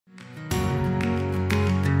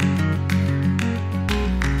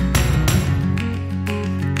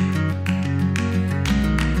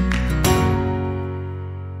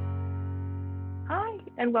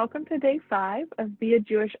and welcome to day 5 of Be a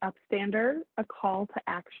Jewish Upstander, a call to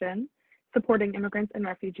action, supporting immigrants and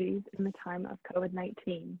refugees in the time of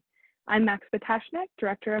COVID-19. I'm Max Batashnik,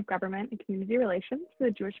 Director of Government and Community Relations for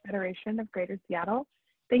the Jewish Federation of Greater Seattle.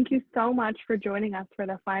 Thank you so much for joining us for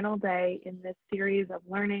the final day in this series of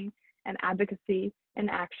learning and advocacy in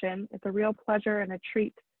action. It's a real pleasure and a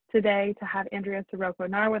treat today to have Andrea Soroko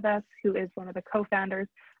Naar with us, who is one of the co-founders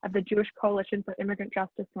of the Jewish Coalition for Immigrant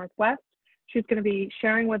Justice Northwest. She's going to be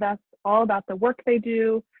sharing with us all about the work they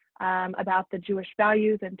do, about the Jewish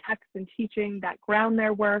values and texts and teaching that ground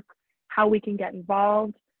their work, how we can get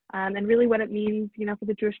involved, and really what it means, for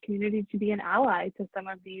the Jewish community to be an ally to some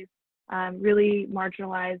of these really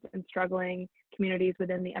marginalized and struggling communities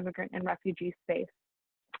within the immigrant and refugee space.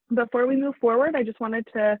 Before we move forward, I just wanted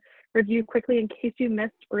to review quickly in case you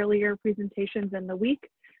missed earlier presentations in the week.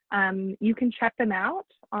 You can check them out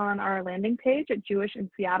on our landing page at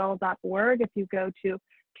jewishinseattle.org if you go to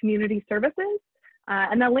community services.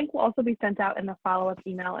 And that link will also be sent out in the follow-up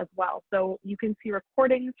email as well. So you can see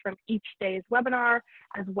recordings from each day's webinar,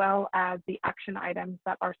 as well as the action items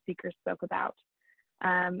that our speakers spoke about.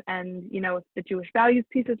 And if the Jewish values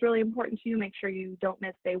piece is really important to you, make sure you don't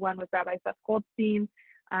miss day 1 with Rabbi Seth Goldstein.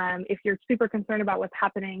 If you're super concerned about what's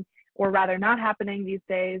happening, or rather not happening these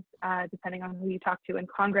days, depending on who you talk to in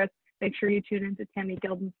Congress, make sure you tune into Tammy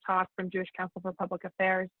Gilden's talk from Jewish Council for Public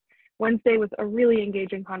Affairs. Wednesday was a really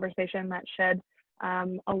engaging conversation that shed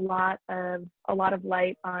a lot of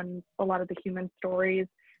light on a lot of the human stories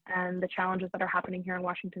and the challenges that are happening here in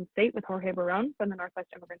Washington State with Jorge Barón from the Northwest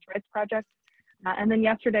Immigrants' Rights Project. And then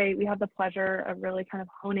yesterday, we had the pleasure of really kind of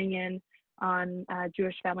honing in on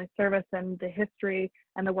Jewish Family Service and the history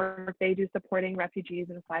and the work they do supporting refugees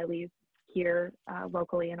and asylees here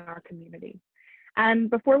locally in our community. And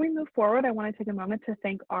before we move forward, I want to take a moment to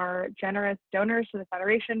thank our generous donors to the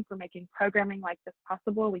Federation for making programming like this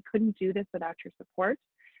possible. We couldn't do this without your support,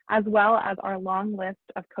 as well as our long list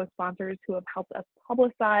of co-sponsors who have helped us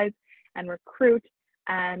publicize and recruit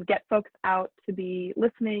and get folks out to be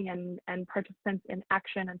listening and participants in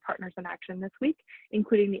action and partners in action this week,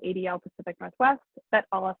 including the ADL Pacific Northwest, Bet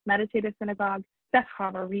Aleph Meditative Synagogue, Beth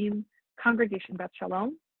Havarim, Congregation Beth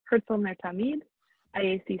Shalom, Herzl Ner Tamid,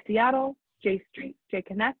 IAC Seattle, J Street, J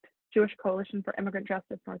Connect, Jewish Coalition for Immigrant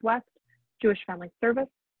Justice Northwest, Jewish Family Service,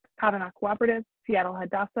 Kavanagh Cooperative, Seattle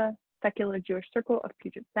Hadassah, Secular Jewish Circle of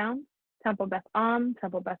Puget Sound, Temple Beth Am,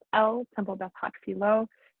 Temple Beth El, Temple Beth Hak Philo,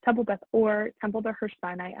 Temple Beth Or, Temple Beth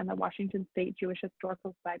Sinai, and the Washington State Jewish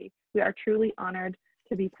Historical Society. We are truly honored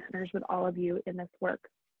to be partners with all of you in this work.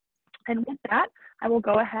 And with that, I will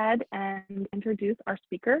go ahead and introduce our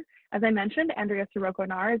speaker. As I mentioned, Andrea Soroko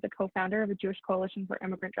Naar is the co-founder of the Jewish Coalition for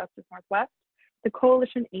Immigrant Justice Northwest. The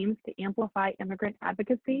coalition aims to amplify immigrant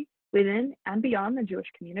advocacy within and beyond the Jewish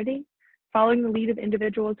community. Following the lead of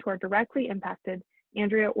individuals who are directly impacted,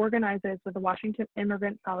 Andrea organizes with the Washington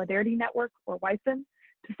Immigrant Solidarity Network, or WISN,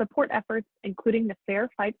 to support efforts including the Fair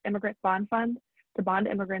Fight Immigrant Bond Fund to bond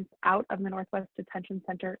immigrants out of the Northwest Detention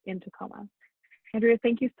Center in Tacoma. Andrea,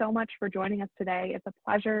 thank you so much for joining us today. It's a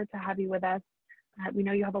pleasure to have you with us. We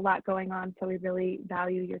know you have a lot going on, so we really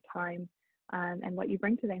value your time and what you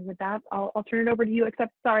bring today. And with that, I'll turn it over to you,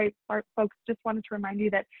 except sorry, folks, just wanted to remind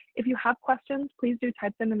you that if you have questions, please do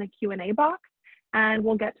type them in the Q&A box and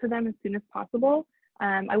we'll get to them as soon as possible.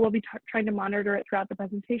 I will be trying to monitor it throughout the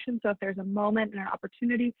presentation, so if there's a moment and an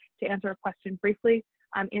opportunity to answer a question briefly,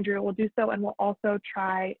 Andrea will do so, and we'll also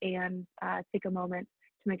try and take a moment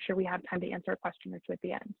to make sure we have time to answer a question or two at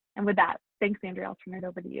the end. And with that, thanks, Andrea. I'll turn it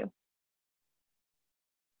over to you.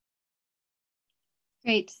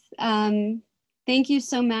 Great. Thank you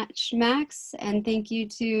so much, Max, and thank you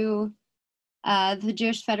to the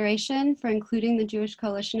Jewish Federation for including the Jewish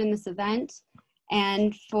Coalition in this event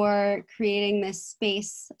and for creating this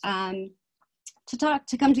space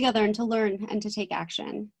to come together and to learn and to take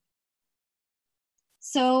action.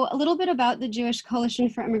 So a little bit about the Jewish Coalition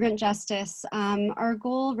for Immigrant Justice. Our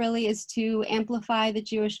goal really is to amplify the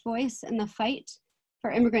Jewish voice in the fight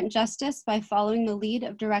for immigrant justice by following the lead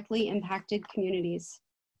of directly impacted communities.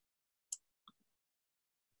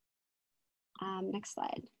 Next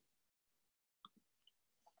slide.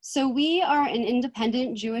 So we are an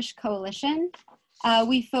independent Jewish coalition.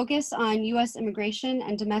 We focus on US immigration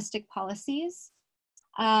and domestic policies.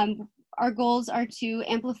 Our goals are to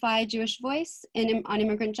amplify Jewish voice on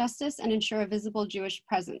immigrant justice and ensure a visible Jewish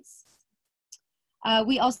presence.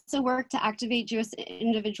 We also work to activate Jewish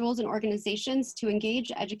individuals and organizations to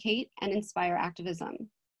engage, educate, and inspire activism.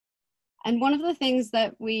 And one of the things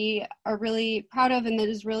that we are really proud of and that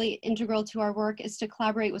is really integral to our work is to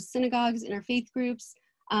collaborate with synagogues, interfaith groups,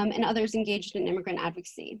 and others engaged in immigrant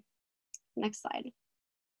advocacy. Next slide.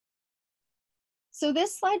 So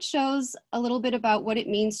this slide shows a little bit about what it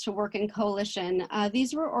means to work in coalition.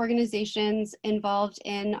 These were organizations involved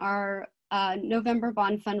in our November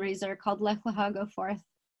bond fundraiser called Lech Lecha Go Forth.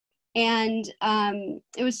 And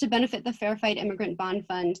it was to benefit the Fair Fight Immigrant Bond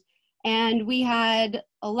Fund. And we had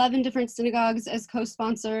 11 different synagogues as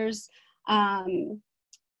co-sponsors,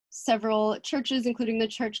 several churches, including the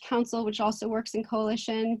Church Council, which also works in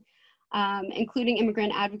coalition, including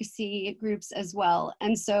immigrant advocacy groups as well.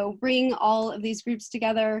 And so bringing all of these groups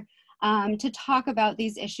together to talk about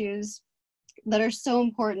these issues that are so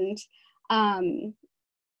important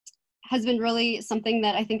has been really something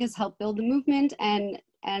that I think has helped build the movement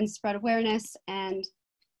and spread awareness and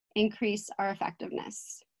increase our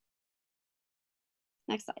effectiveness.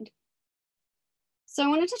 Next slide. So I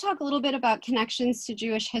wanted to talk a little bit about connections to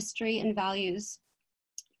Jewish history and values.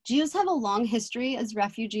 Jews have a long history as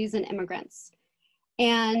refugees and immigrants.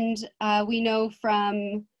 And we know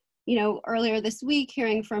from, earlier this week,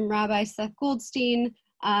 hearing from Rabbi Seth Goldstein,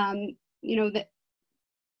 that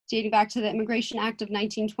dating back to the Immigration Act of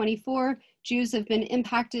 1924, Jews have been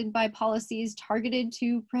impacted by policies targeted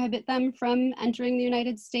to prohibit them from entering the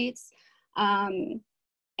United States. And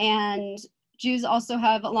Jews also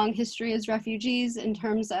have a long history as refugees in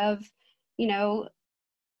terms of,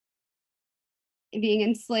 being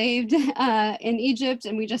enslaved in Egypt,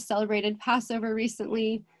 and we just celebrated Passover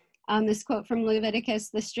recently. This quote from Leviticus,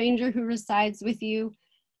 "The stranger who resides with you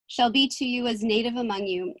shall be to you as native among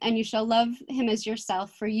you, and you shall love him as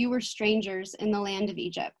yourself, for you were strangers in the land of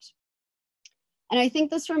Egypt." And I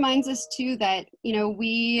think this reminds us too that,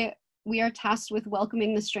 we are tasked with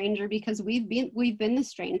welcoming the stranger because we've been the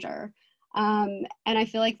stranger. And I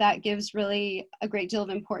feel like that gives really a great deal of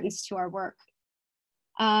importance to our work.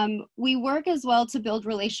 We work as well to build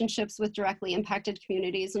relationships with directly impacted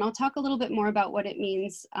communities, and I'll talk a little bit more about what it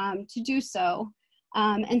means to do so,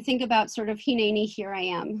 and think about sort of Hineni, here I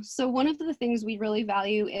am. So one of the things we really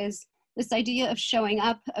value is this idea of showing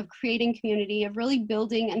up, of creating community, of really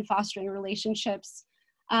building and fostering relationships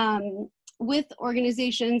with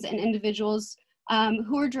organizations and individuals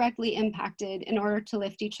who are directly impacted in order to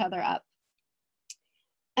lift each other up.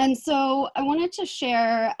 And so I wanted to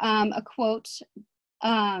share a quote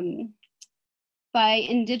by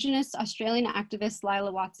Indigenous Australian activist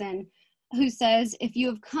Lila Watson, who says, "If you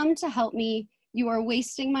have come to help me, you are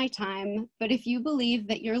wasting my time, but if you believe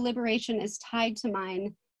that your liberation is tied to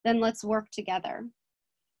mine, then let's work together."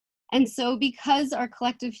 And so because our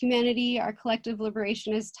collective humanity, our collective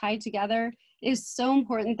liberation is tied together, it is so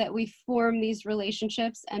important that we form these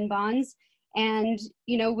relationships and bonds. And,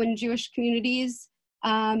 when Jewish communities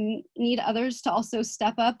need others to also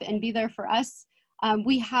step up and be there for us,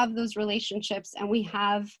 we have those relationships and we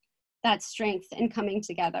have that strength in coming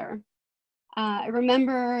together. I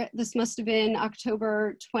remember this must have been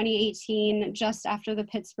October 2018, just after the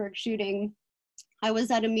Pittsburgh shooting. I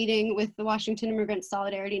was at a meeting with the Washington Immigrant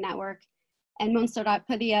Solidarity Network, and Montserrat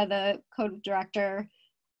Padilla, the co-director,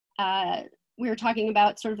 we were talking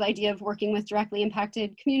about sort of the idea of working with directly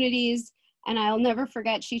impacted communities. And I'll never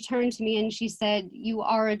forget, she turned to me and she said, "You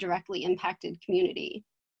are a directly impacted community."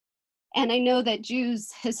 And I know that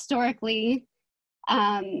Jews historically,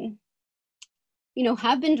 have been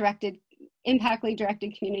directly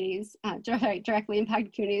impacted communities.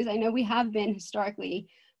 I know we have been historically,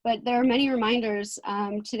 but there are many reminders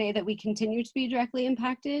today that we continue to be directly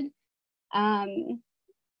impacted. And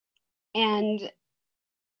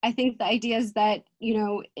I think the idea is that,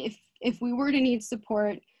 if we were to need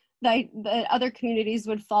support, that other communities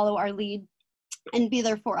would follow our lead and be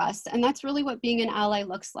there for us. And that's really what being an ally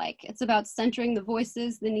looks like. It's about centering the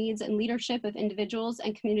voices, the needs, and leadership of individuals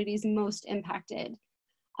and communities most impacted.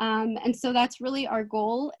 And so that's really our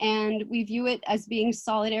goal, and we view it as being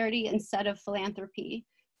solidarity instead of philanthropy.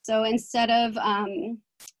 So instead of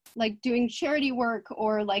doing charity work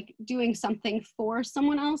or doing something for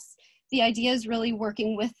someone else, the idea is really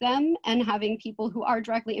working with them and having people who are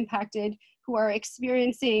directly impacted, who are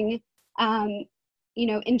experiencing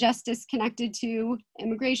injustice connected to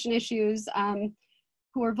immigration issues,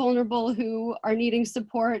 who are vulnerable, who are needing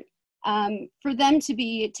support, for them to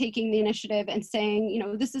be taking the initiative and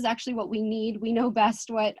saying, this is actually what we need. We know best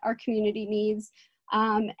what our community needs.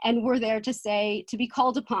 And we're there to be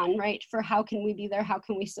called upon, right? For how can we be there? How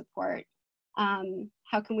can we support?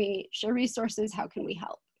 How can we share resources? How can we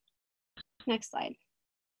help? Next slide.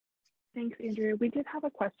 Thanks, Andrea. We did have a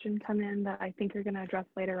question come in that I think you're going to address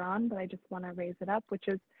later on, but I just want to raise it up, which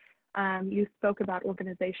is you spoke about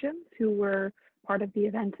organizations who were part of the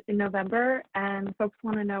event in November, and folks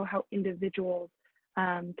want to know how individuals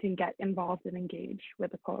can get involved and engage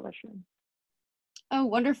with the coalition. Oh,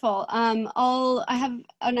 wonderful. I have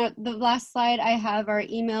on the last slide, I have our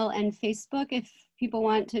email and Facebook if people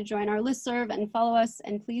want to join our listserv and follow us,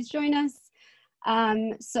 and please join us.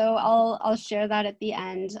 So I'll share that at the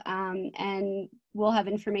end, and we'll have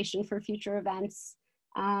information for future events.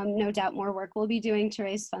 No doubt more work we'll be doing to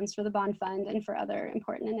raise funds for the bond fund and for other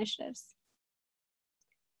important initiatives.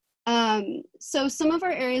 So some of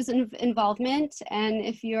our areas of involvement, and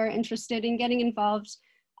if you're interested in getting involved,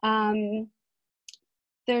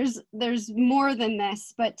 there's more than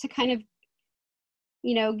this, but to kind of,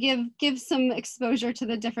 you know, give some exposure to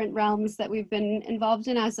the different realms that we've been involved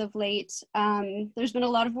in as of late. There's been a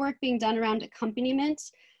lot of work being done around accompaniment.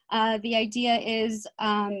 The idea is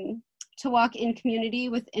to walk in community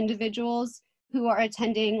with individuals who are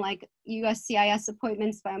attending like USCIS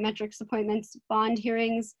appointments, biometrics appointments, bond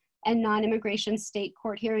hearings, and non-immigration state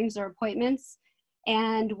court hearings or appointments.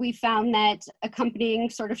 And we found that accompanying,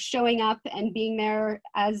 sort of showing up and being there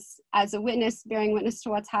as a witness, bearing witness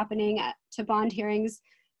to what's happening to bond hearings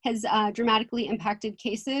has dramatically impacted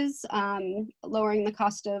cases, lowering the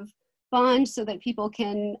cost of bond so that people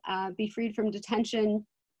can be freed from detention,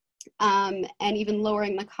 and even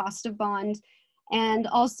lowering the cost of bond. And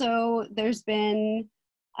also there's been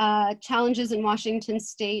challenges in Washington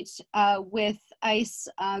state with ICE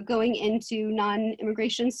going into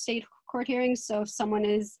non-immigration state court hearings. So if someone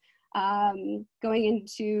is going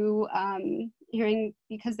into hearing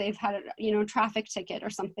because they've had a, you know, traffic ticket or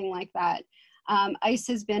something like that, ICE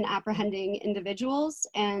has been apprehending individuals,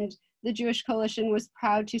 and the Jewish Coalition was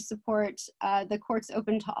proud to support the Courts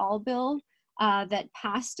Open to All bill that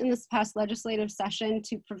passed in this past legislative session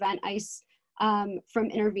to prevent ICE from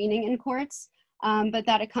intervening in courts. But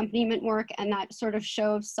that accompaniment work and that sort of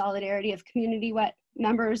show of solidarity of community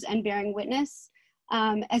members and bearing witness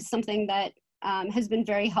as something that has been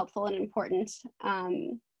very helpful and important.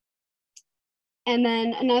 And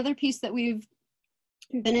then another piece that we've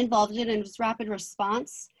been involved in is rapid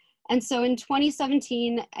response. And so in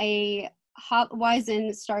 2017,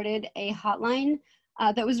 Wizen started a hotline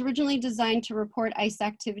that was originally designed to report ICE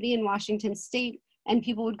activity in Washington state, and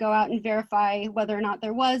people would go out and verify whether or not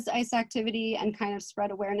there was ICE activity and kind of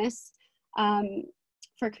spread awareness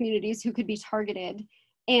for communities who could be targeted.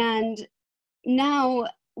 And now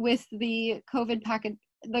with the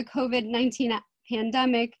COVID-19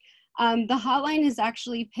 pandemic, the hotline has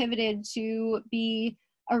actually pivoted to be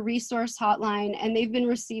a resource hotline, and they've been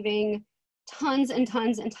receiving tons and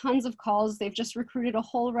tons and tons of calls. They've just recruited a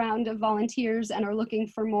whole round of volunteers and are looking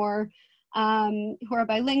for more who are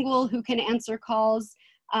bilingual, who can answer calls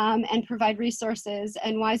and provide resources.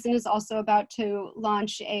 And Wizen is also about to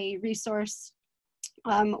launch a resource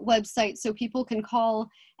website so people can call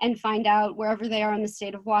and find out wherever they are in the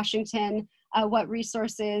state of Washington what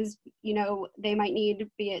resources, you know, they might need,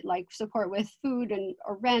 be it like support with food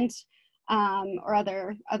or rent or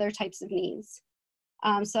other types of needs.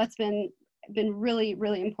 So that's been really,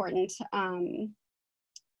 really important,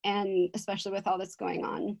 and especially with all that's going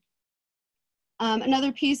on.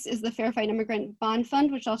 Another piece is the Fair Fight Immigrant Bond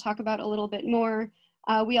Fund, which I'll talk about a little bit more.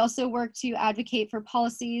 We also work to advocate for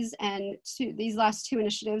policies, and these last two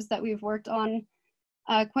initiatives that we've worked on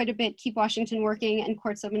quite a bit, Keep Washington Working and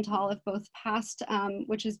Courts Open to All, have both passed,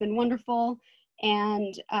 which has been wonderful.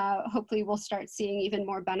 And hopefully we'll start seeing even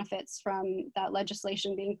more benefits from that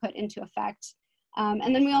legislation being put into effect.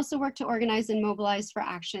 And then we also work to organize and mobilize for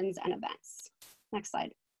actions and events. Next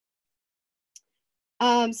slide.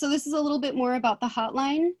 So this is a little bit more about the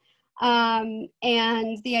hotline.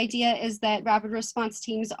 And the idea is that rapid response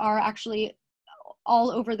teams are actually all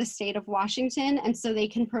over the state of Washington, and so they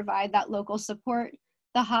can provide that local support.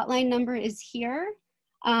 The hotline number is here,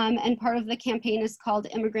 and part of the campaign is called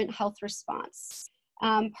Immigrant Health Response.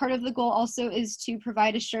 Part of the goal also is to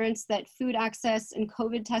provide assurance that food access and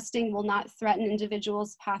COVID testing will not threaten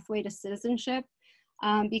individuals' pathway to citizenship,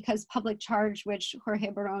 because public charge, which Jorge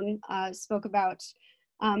Barón spoke about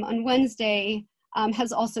on Wednesday,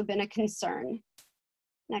 has also been a concern.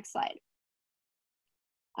 Next slide.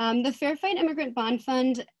 The Fair Fight Immigrant Bond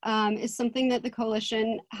Fund is something that the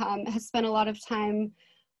coalition has spent a lot of time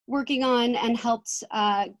working on and helped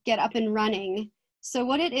get up and running. So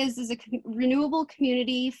what it is a renewable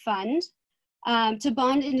community fund to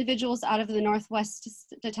bond individuals out of the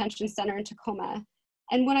Northwest Detention Center in Tacoma.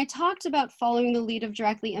 And when I talked about following the lead of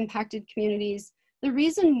directly impacted communities, the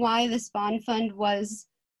reason why this bond fund was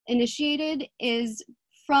initiated is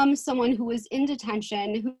from someone who was in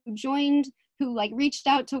detention, who joined, who like reached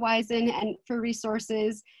out to Wizen and for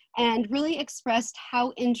resources and really expressed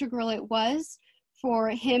how integral it was for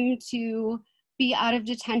him to be out of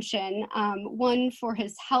detention, one for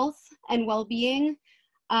his health and well-being,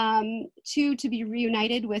 Two, to be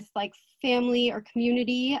reunited with like family or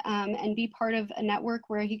community and be part of a network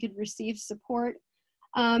where he could receive support.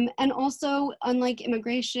 And also, unlike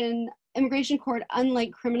immigration court,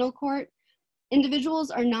 unlike criminal court,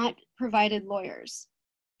 individuals are not provided lawyers.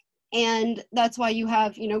 And that's why you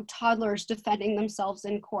have, toddlers defending themselves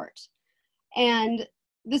in court. And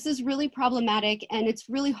this is really problematic, and it's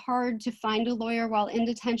really hard to find a lawyer while in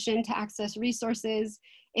detention to access resources.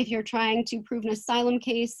 If you're trying to prove an asylum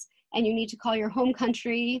case and you need to call your home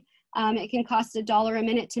country, it can cost $1 a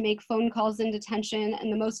minute to make phone calls in detention,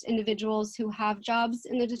 and the most individuals who have jobs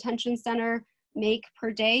in the detention center make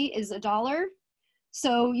per day is $1.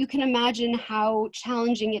 So you can imagine how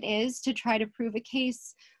challenging it is to try to prove a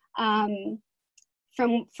case from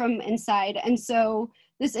inside. And so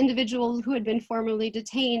this individual who had been formerly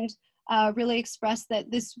detained really expressed that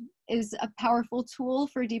this is a powerful tool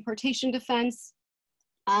for deportation defense.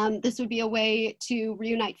 This would be a way to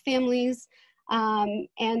reunite families,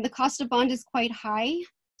 and the cost of bond is quite high.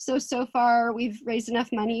 So far we've raised enough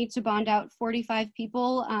money to bond out 45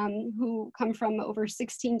 people who come from over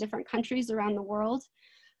 16 different countries around the world.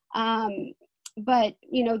 But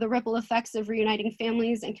the ripple effects of reuniting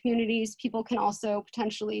families and communities, people can also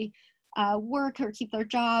potentially work or keep their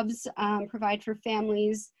jobs, provide for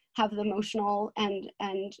families, have the emotional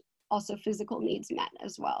and also physical needs met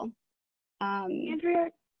as well. Andrea,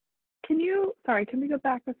 can we go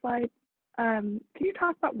back a slide? Can you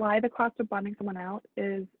talk about why the cost of bonding someone out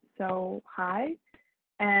is so high,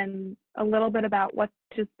 and a little bit about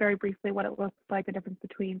just very briefly, what it looks like, the difference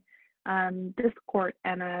between this court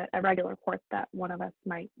and a regular court that one of us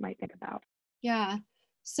might think about? Yeah.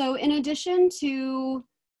 So in addition to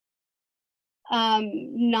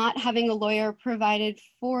not having a lawyer provided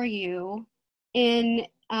for you, in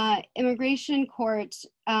immigration court,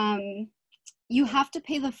 you have to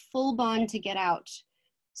pay the full bond to get out.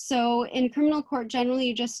 So in criminal court, generally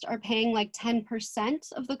you just are paying like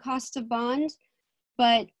 10% of the cost of bond,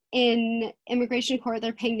 but in immigration court,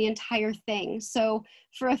 they're paying the entire thing. So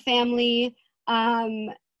for a family,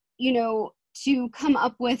 to come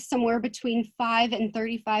up with somewhere between $5,000 and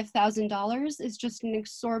 $35,000 is just an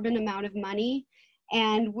exorbitant amount of money.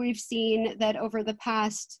 And we've seen that over the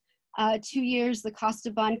past 2 years, the cost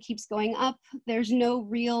of bond keeps going up. There's no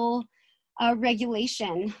real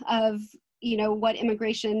regulation of what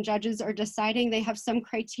immigration judges are deciding. They have some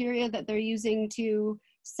criteria that they're using to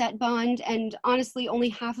set bond, and honestly only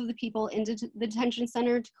half of the people in the detention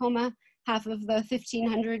center in Tacoma, half of the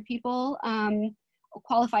 1,500 people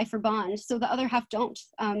qualify for bond. So the other half don't.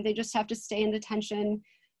 They just have to stay in detention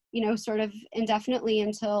sort of indefinitely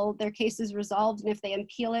until their case is resolved, and if they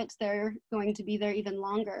appeal it, they're going to be there even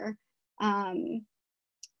longer.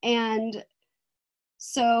 And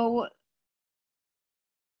so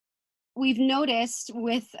we've noticed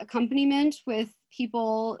with accompaniment, with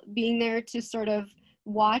people being there to sort of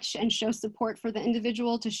watch and show support for the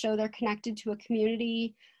individual, to show they're connected to a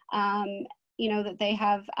community, that they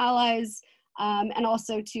have allies, and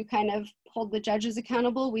also to kind of hold the judges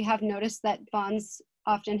accountable. We have noticed that bonds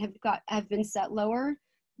often have been set lower,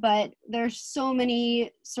 but there's so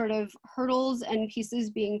many sort of hurdles and pieces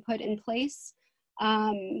being put in place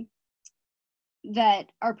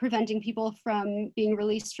that are preventing people from being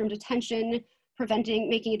released from detention,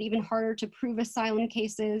 making it even harder to prove asylum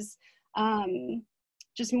cases,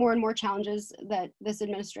 just more and more challenges that this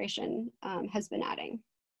administration has been adding.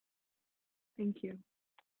 Thank you.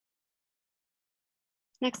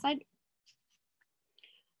 Next slide.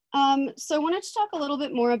 So I wanted to talk a little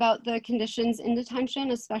bit more about the conditions in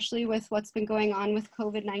detention, especially with what's been going on with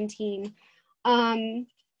COVID-19.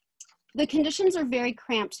 The conditions are very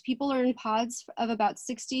cramped. People are in pods of about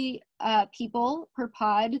 60 people per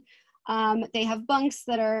pod. They have bunks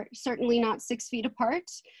that are certainly not 6 feet apart.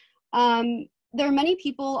 There are many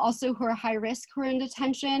people also who are high risk who are in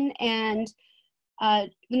detention, and the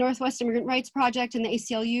Northwest Immigrant Rights Project and the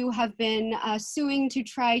ACLU have been suing to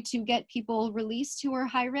try to get people released who are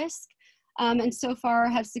high risk, and so far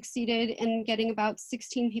have succeeded in getting about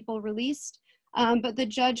 16 people released. But the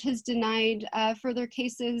judge has denied further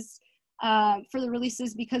cases for the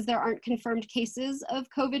releases because there aren't confirmed cases of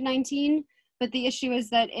COVID-19. But the issue is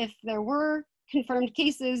that if there were confirmed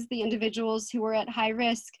cases, the individuals who were at high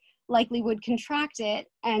risk likely would contract it,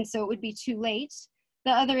 and so it would be too late.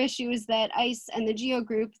 The other issue is that ICE and the GEO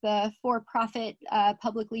Group, the for-profit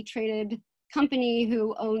publicly traded company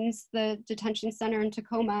who owns the detention center in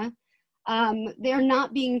Tacoma, they're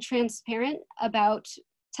not being transparent about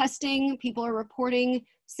testing. People are reporting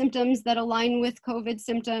symptoms that align with COVID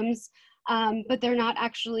symptoms, but they're not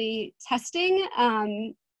actually testing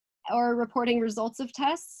or reporting results of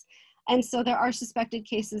tests. And so there are suspected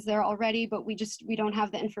cases there already, but we don't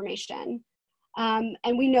have the information.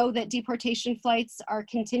 And we know that deportation flights are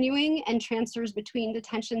continuing and transfers between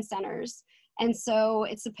detention centers. And so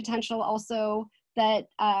it's a potential also that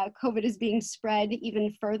COVID is being spread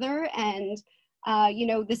even further. And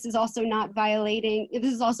this is also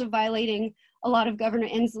violating a lot of Governor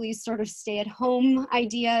Inslee's sort of stay-at-home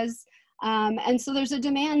ideas. And so there's a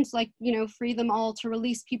demand, free them all, to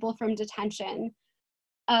release people from detention.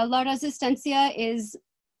 La Resistencia is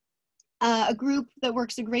a group that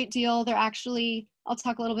works a great deal. They're actually, I'll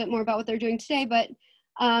talk a little bit more about what they're doing today, but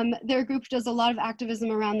their group does a lot of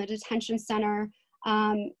activism around the detention center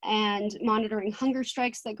and monitoring hunger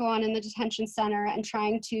strikes that go on in the detention center and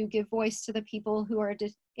trying to give voice to the people who are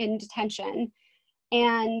in detention.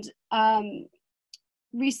 And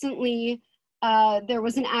recently, there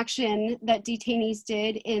was an action that detainees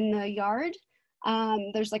did in the yard.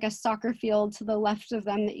 There's like a soccer field to the left of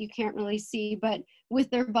them that you can't really see, but with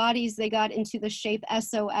their bodies, they got into the shape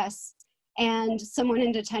SOS. And someone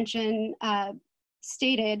in detention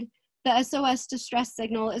stated, "The SOS distress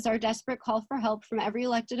signal is our desperate call for help from every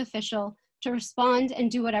elected official to respond and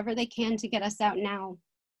do whatever they can to get us out now.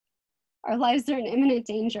 Our lives are in imminent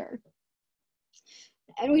danger,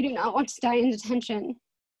 and we do not want to die in detention.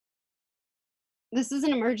 This is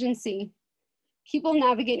an emergency. People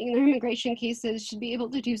navigating their immigration cases should be able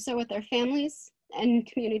to do so with their families and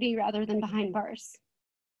community rather than behind bars."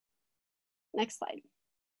 Next slide.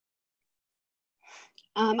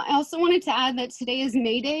 I also wanted to add that today is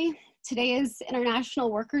May Day. Today is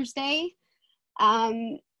International Workers' Day.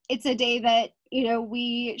 It's a day that,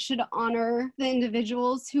 we should honor the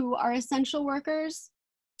individuals who are essential workers.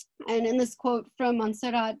 And in this quote from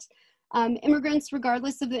Montserrat, "Immigrants,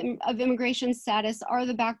 regardless of immigration status, are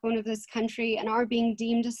the backbone of this country and are being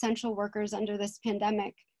deemed essential workers under this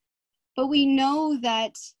pandemic. But we know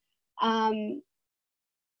that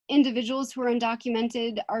individuals who are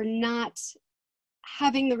undocumented are not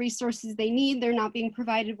having the resources they need. They're not being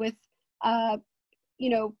provided with,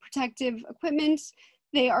 protective equipment.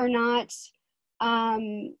 They are not,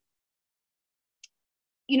 they're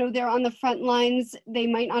on the front lines. They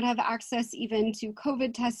might not have access even to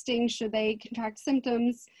COVID testing should they contract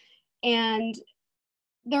symptoms. And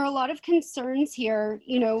there are a lot of concerns here,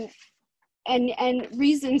 and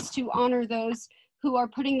reasons to honor those who are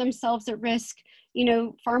putting themselves at risk,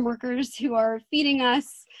 farm workers who are feeding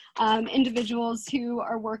us, individuals who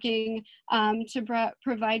are working to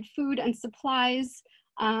provide food and supplies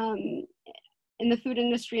in the food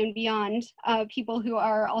industry and beyond, people who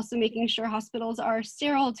are also making sure hospitals are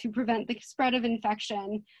sterile to prevent the spread of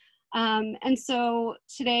infection. And so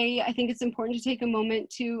today, I think it's important to take a moment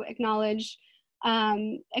to acknowledge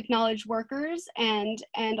workers and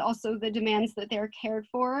also the demands that they're cared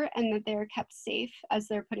for and that they're kept safe as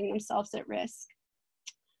they're putting themselves at risk.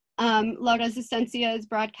 La Resistencia is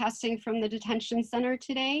broadcasting from the detention center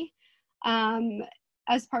today.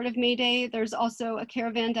 As part of May Day, there's also a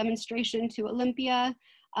caravan demonstration to Olympia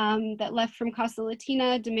that left from Casa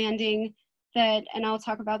Latina demanding that, and I'll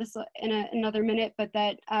talk about this in another minute, but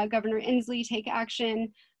that Governor Inslee take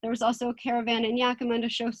action. There was also a caravan in Yakima to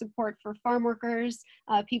show support for farm workers.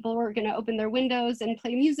 People were going to open their windows and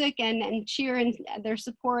play music and cheer in their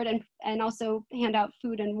support and also hand out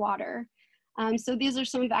food and water. So these are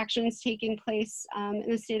some of the actions taking place in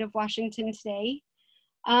the state of Washington today.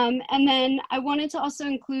 And then I wanted to also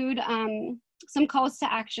include some calls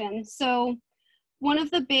to action. So one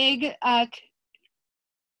of the big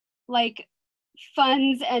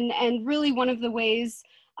funds and really one of the ways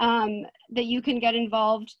that you can get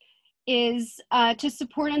involved is to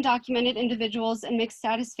support undocumented individuals and mixed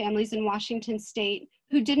status families in Washington state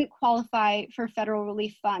who didn't qualify for federal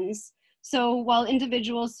relief funds. So while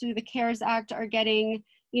individuals through the CARES Act are getting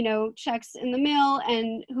checks in the mail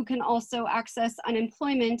and who can also access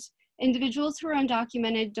unemployment, individuals who are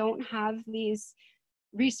undocumented don't have these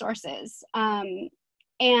resources.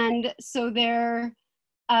 And so they're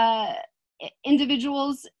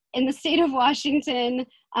individuals in the state of Washington,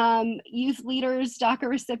 youth leaders, DACA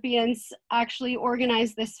recipients actually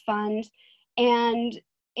organized this fund, and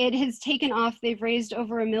it has taken off. They've raised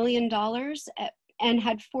over $1 million and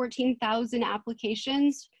had 14,000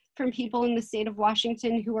 applications from people in the state of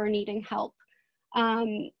Washington who are needing help.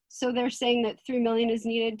 So they're saying that $3 million is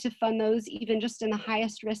needed to fund those even just in the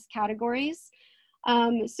highest risk categories.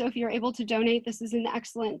 So if you're able to donate, this is an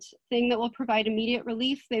excellent thing that will provide immediate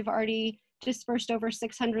relief. They've already dispersed over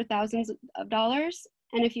 $600,000.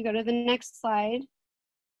 And if you go to the next slide,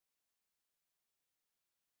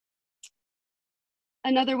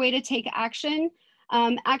 another way to take action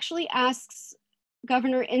actually asks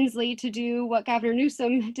Governor Inslee to do what Governor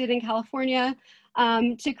Newsom did in California,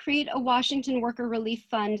 to create a Washington Worker Relief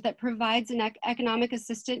Fund that provides an economic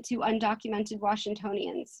assistance to undocumented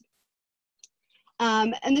Washingtonians.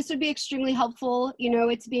 And this would be extremely helpful. You know,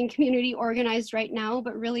 it's being community organized right now,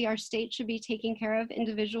 but really our state should be taking care of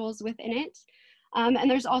individuals within it. And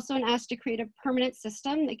there's also an ask to create a permanent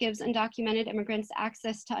system that gives undocumented immigrants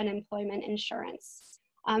access to unemployment insurance.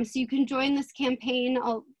 So you can join this campaign.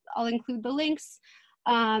 I'll include the links.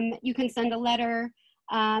 You can send a letter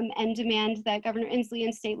and demand that Governor Inslee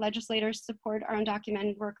and state legislators support our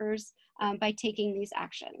undocumented workers by taking these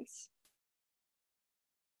actions.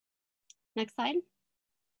 Next slide.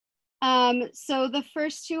 So the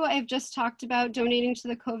first two I've just talked about, donating to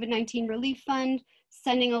the COVID-19 Relief Fund,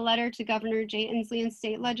 sending a letter to Governor Jay Inslee and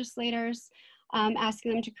state legislators,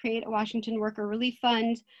 asking them to create a Washington Worker Relief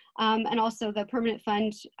Fund, and also the permanent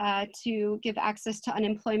fund to give access to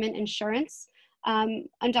unemployment insurance.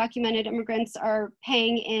 Undocumented immigrants are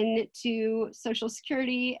paying into Social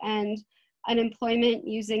Security and unemployment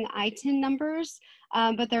using ITIN numbers,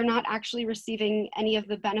 but they're not actually receiving any of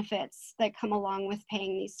the benefits that come along with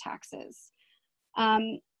paying these taxes.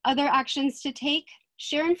 Other actions to take: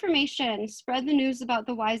 share information, spread the news about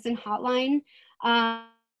the Wisen hotline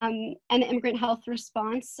and the immigrant health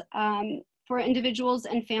response for individuals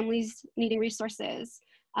and families needing resources.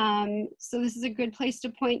 So this is a good place to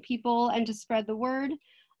point people and to spread the word.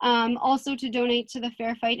 Also to donate to the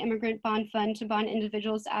Fair Fight Immigrant Bond Fund to bond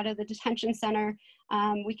individuals out of the detention center.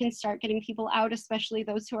 We can start getting people out, especially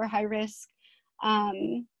those who are high risk,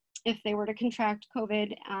 if they were to contract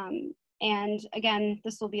COVID. And again,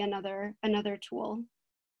 this will be another tool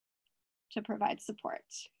to provide support.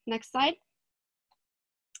 Next slide.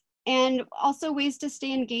 And also ways to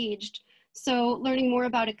stay engaged. So learning more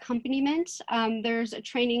about accompaniment. There's a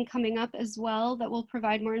training coming up as well that will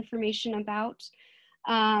provide more information about.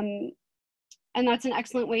 And that's an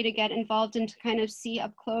excellent way to get involved and to kind of see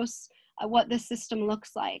up close what the system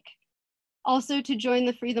looks like. Also to join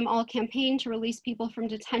the Free Them All campaign to release people from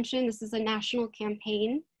detention. This is a national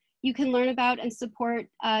campaign. You can learn about and support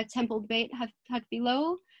Temple Beit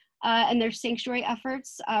Hatfilo and their sanctuary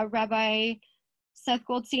efforts. Rabbi Seth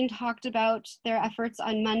Goldstein talked about their efforts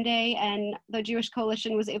on Monday, and the Jewish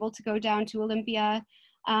Coalition was able to go down to Olympia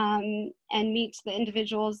and meet the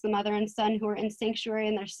individuals, the mother and son, who are in sanctuary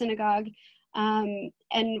in their synagogue.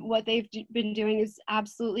 And what they've been doing is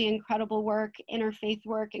absolutely incredible work. Interfaith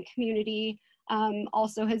work and community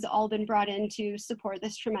also has all been brought in to support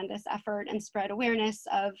this tremendous effort and spread awareness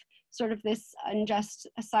of sort of this unjust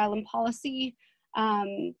asylum policy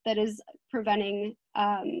that is preventing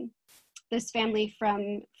this family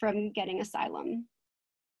from getting asylum.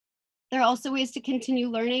 There are also ways to continue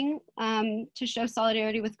learning to show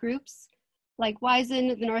solidarity with groups like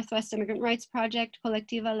Wisen, the Northwest Immigrant Rights Project,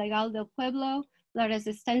 Colectiva Legal del Pueblo, La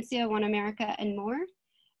Resistencia, One America, and more.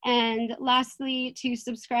 And lastly, to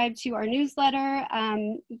subscribe to our newsletter,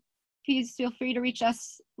 please feel free to reach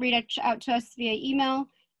out to us via email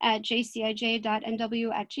at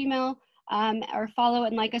jcij.nw@gmail.com. Or follow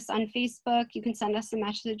and like us on Facebook. You can send us a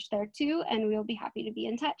message there too, and we'll be happy to be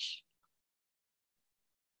in touch.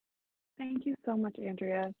 Thank you so much,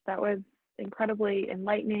 Andrea. That was incredibly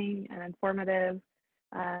enlightening and informative.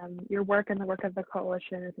 Your work and the work of the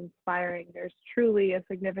coalition is inspiring. There's truly a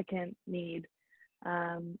significant need.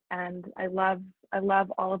 And I love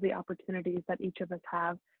all of the opportunities that each of us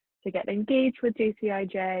have to get engaged with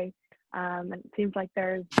JCIJ. And it seems like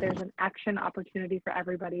there's an action opportunity for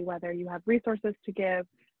everybody, whether you have resources to give,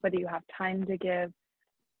 whether you have time to give.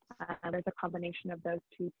 There's a combination of those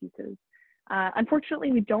two pieces.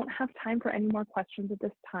 Unfortunately, we don't have time for any more questions at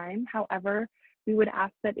this time. However, we would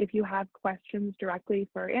ask that if you have questions directly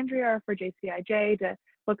for Andrea or for JCIJ, to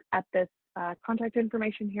look at this contact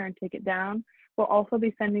information here and take it down. We'll also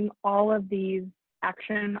be sending all of these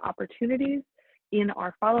action opportunities in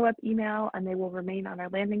our follow-up email, and they will remain on our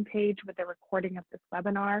landing page with the recording of this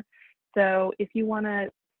webinar. So if you want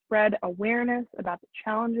to spread awareness about the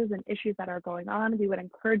challenges and issues that are going on, we would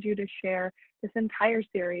encourage you to share this entire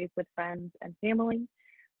series with friends and family.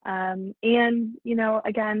 And you know,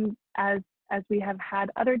 again, as we have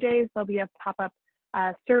had other days, there'll be a pop-up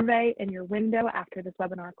survey in your window after this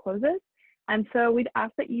webinar closes. And so we'd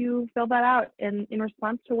ask that you fill that out in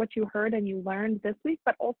response to what you heard and you learned this week,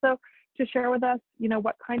 but also to share with us, you know,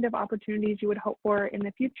 what kind of opportunities you would hope for in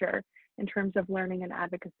the future in terms of learning and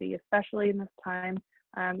advocacy, especially in this time,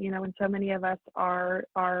 you know, when so many of us are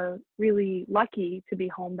really lucky to be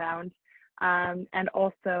homebound, and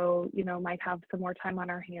also, you know, might have some more time on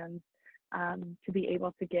our hands to be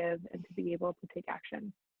able to give and to be able to take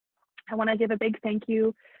action. I want to give a big thank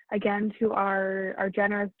you again to our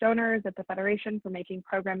generous donors at the Federation for making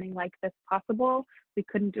programming like this possible. We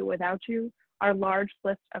couldn't do it without you. Our large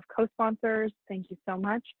list of co-sponsors, thank you so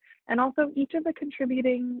much. And also each of the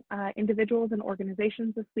contributing individuals and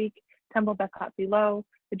organizations this week, Temple Bekat Below,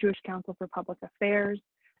 the Jewish Council for Public Affairs,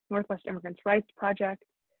 Northwest Immigrants' Rights Project,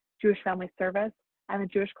 Jewish Family Service, and the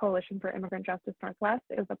Jewish Coalition for Immigrant Justice Northwest.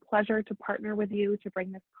 It was a pleasure to partner with you to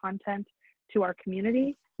bring this content to our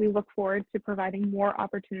community. We look forward to providing more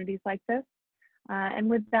opportunities like this. And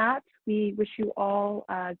with that, we wish you all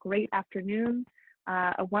a great afternoon,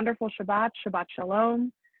 a wonderful Shabbat, Shabbat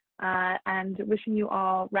Shalom, and wishing you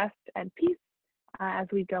all rest and peace as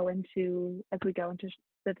we go into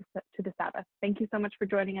the Sabbath. Thank you so much for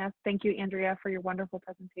joining us. Thank you, Andrea, for your wonderful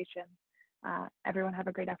presentation. Everyone have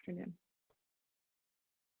a great afternoon.